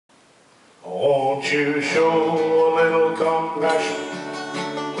Won't you show a little compassion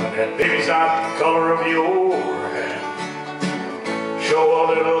when that baby's not the color of your hand? Show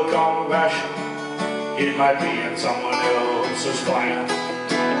a little compassion, it might be in someone else's plan.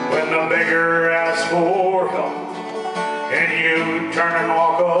 When the beggar asks for help and you turn and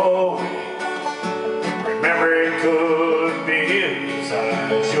walk away, remember it could be his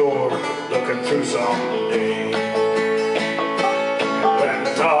eyes you're looking through someday. When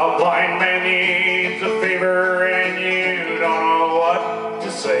the blind man needs a favor and you don't know what to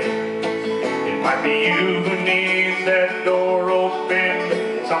say, it might be you who needs that door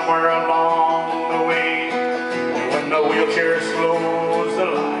opened somewhere along the way. And when the wheelchair slows the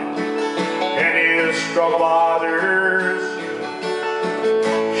line and his struggle bothers you,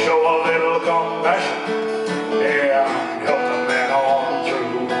 show a little compassion, yeah, help the man on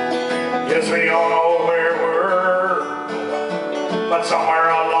through. Yes, we all know where we're going, but somewhere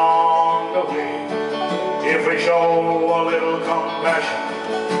along the way, if we show a little compassion,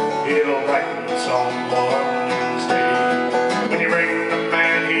 it'll brighten someone's day. When you bring the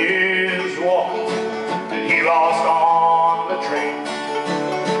man his wallet that he lost on the train,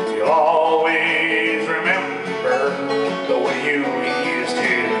 you'll always remember the way you eased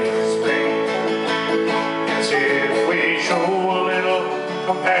his pain. Yes, if we show a little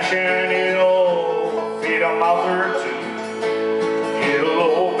compassion, it'll feed a mouth or two. It'll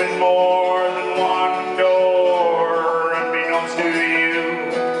open more than one door, unbeknownst to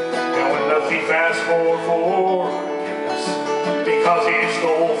you. And when the thief asks for forgiveness because he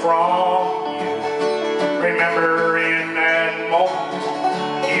stole from you, remember in that moment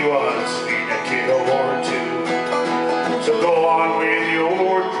he was feeding a kid or two. So go on with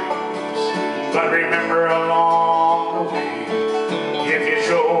your dreams, but remember along the way, if you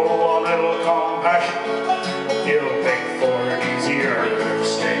show a little compassion, you'll make for an easier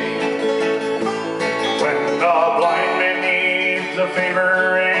stay. When the blind man needs a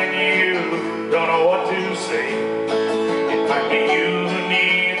favor and you don't know what to say, it might be you who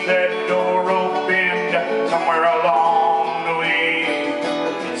needs that door opened somewhere along the way.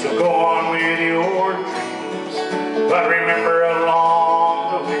 So go on with your dreams, but remember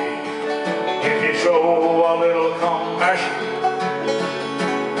along the way, if you show a little compassion,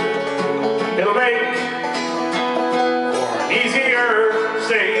 it'll make for an easier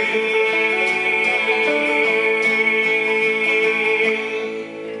stay.